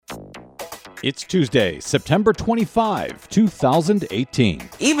It's Tuesday, September 25, 2018.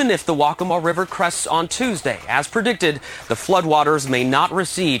 Even if the Waccamaw River crests on Tuesday, as predicted, the floodwaters may not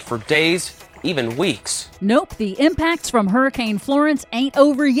recede for days, even weeks. Nope, the impacts from Hurricane Florence ain't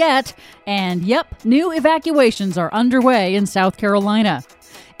over yet. And yep, new evacuations are underway in South Carolina.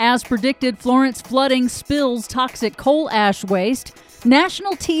 As predicted, Florence flooding spills toxic coal ash waste.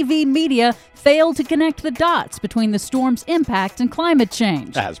 National TV media failed to connect the dots between the storm's impact and climate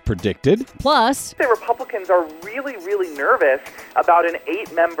change. As predicted. Plus, the Republicans are really nervous about an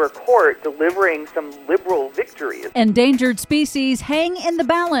 8-member court delivering some liberal victories. Endangered species hang in the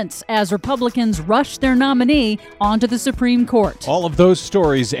balance as Republicans rush their nominee onto the Supreme Court. All of those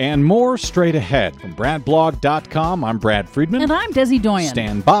stories and more straight ahead. From BradBlog.com, I'm Brad Friedman. And I'm Desi Doyen.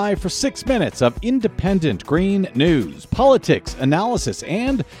 Stand by for 6 minutes of independent green news, politics, analysis,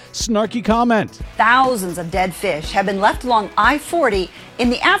 and snarky comment. Thousands of dead fish have been left along I-40 in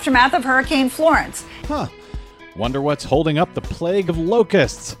the aftermath of Hurricane Florence. Wonder what's holding up the plague of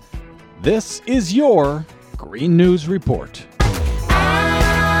locusts. This is your Green News Report.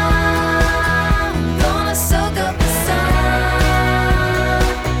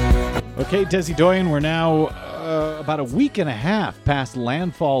 Okay, Desi Doyen, we're now about a week and a half past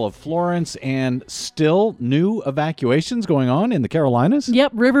landfall of Florence, and still new evacuations going on in the Carolinas?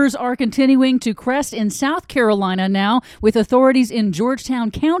 Yep, rivers are continuing to crest in South Carolina now, with authorities in Georgetown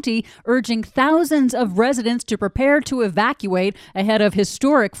County urging thousands of residents to prepare to evacuate ahead of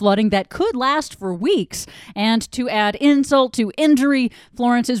historic flooding that could last for weeks. And to add insult to injury,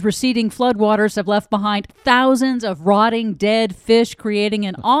 Florence's receding floodwaters have left behind thousands of rotting dead fish, creating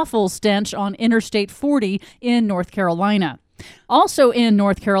an awful stench on Interstate 40 in North Carolina. Also in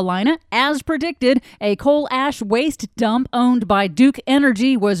North Carolina, as predicted, a coal ash waste dump owned by Duke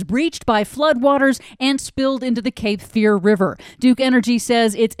Energy was breached by floodwaters and spilled into the Cape Fear River. Duke Energy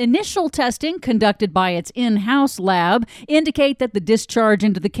says its initial testing, conducted by its in-house lab, indicate that the discharge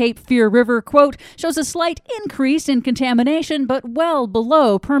into the Cape Fear River, quote, shows a slight increase in contamination, but well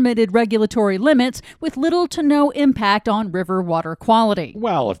below permitted regulatory limits, with little to no impact on river water quality.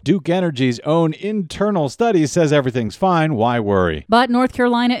 Well, if Duke Energy's own internal study says everything's fine, why worry? But North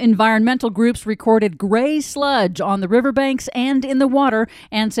Carolina environmental groups recorded gray sludge on the riverbanks and in the water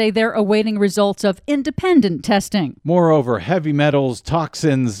and say they're awaiting results of independent testing. Moreover, heavy metals,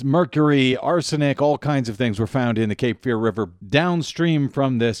 toxins, mercury, arsenic, all kinds of things were found in the Cape Fear River downstream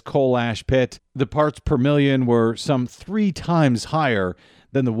from this coal ash pit. The parts per million were some 3 times higher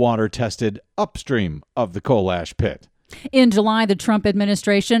than the water tested upstream of the coal ash pit. In July, the Trump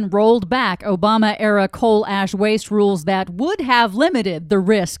administration rolled back Obama-era coal ash waste rules that would have limited the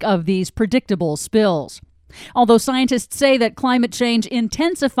risk of these predictable spills. Although scientists say that climate change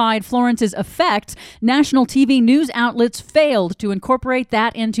intensified Florence's effects, national TV news outlets failed to incorporate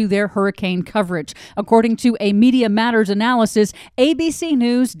that into their hurricane coverage. According to a Media Matters analysis, ABC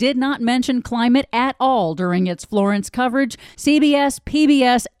News did not mention climate at all during its Florence coverage. CBS,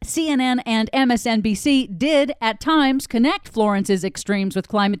 PBS, CNN, and MSNBC did at times connect Florence's extremes with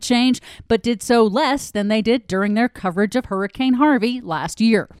climate change, but did so less than they did during their coverage of Hurricane Harvey last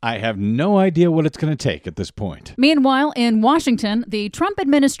year. I have no idea what it's going to take at this point. Meanwhile, in Washington, the Trump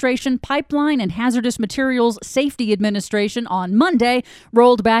administration Pipeline and Hazardous Materials Safety Administration on Monday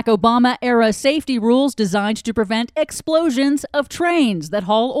rolled back Obama-era safety rules designed to prevent explosions of trains that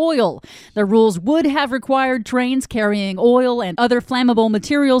haul oil. The rules would have required trains carrying oil and other flammable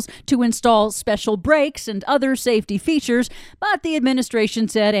materials to install special brakes and other safety features, but the administration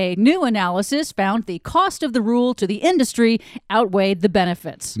said a new analysis found the cost of the rule to the industry outweighed the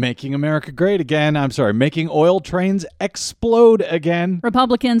benefits. Making America great again. Making oil trains explode again.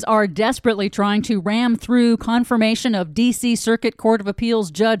 Republicans are desperately trying to ram through confirmation of D.C. Circuit Court of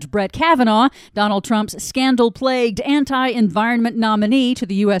Appeals Judge Brett Kavanaugh, Donald Trump's scandal-plagued anti-environment nominee to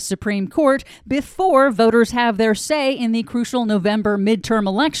the U.S. Supreme Court, before voters have their say in the crucial November midterm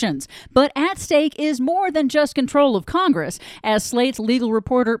elections. But at stake is more than just control of Congress. As Slate's legal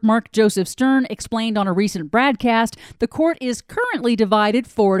reporter Mark Joseph Stern explained on a recent broadcast, the court is currently divided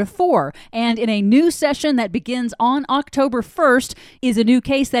 4-4, and in a new session that begins on October 1st is a new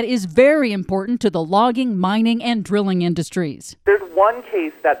case that is very important to the logging, mining, and drilling industries. There's one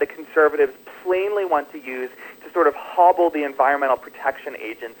case that the conservatives plainly want to use to sort of hobble the Environmental Protection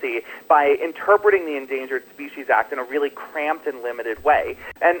Agency by interpreting the Endangered Species Act in a really cramped and limited way.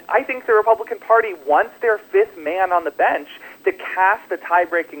 And I think the Republican Party wants their fifth man on the bench to cast the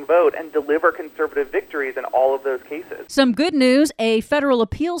tie-breaking vote and deliver conservative victories in all of those cases. Some good news. A federal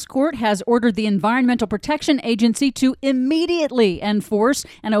appeals court has ordered the Environmental Protection Agency to immediately enforce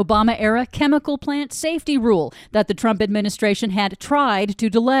an Obama-era chemical plant safety rule that the Trump administration had tried to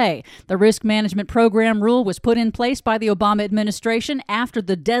delay. The Risk Management Program rule was put in place by the Obama administration after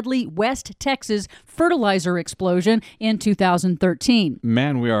the deadly West Texas fertilizer explosion in 2013.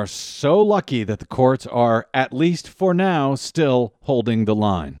 Man, we are so lucky that the courts are, at least for now, still holding the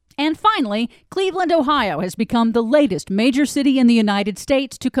line. And finally, Cleveland, Ohio has become the latest major city in the United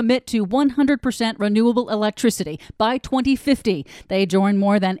States to commit to 100% renewable electricity by 2050. They join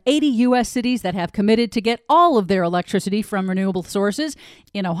more than 80 U.S. cities that have committed to get all of their electricity from renewable sources.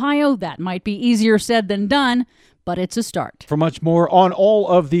 In Ohio, that might be easier said than done, but it's a start. For much more on all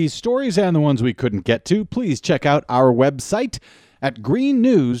of these stories and the ones we couldn't get to, please check out our website at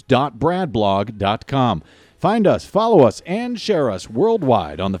greennews.bradblog.com. Find us, follow us, and share us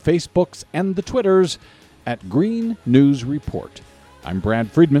worldwide on the Facebooks and the Twitters at Green News Report. I'm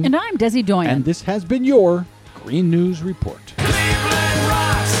Brad Friedman. And I'm Desi Doyen. And this has been your Green News Report.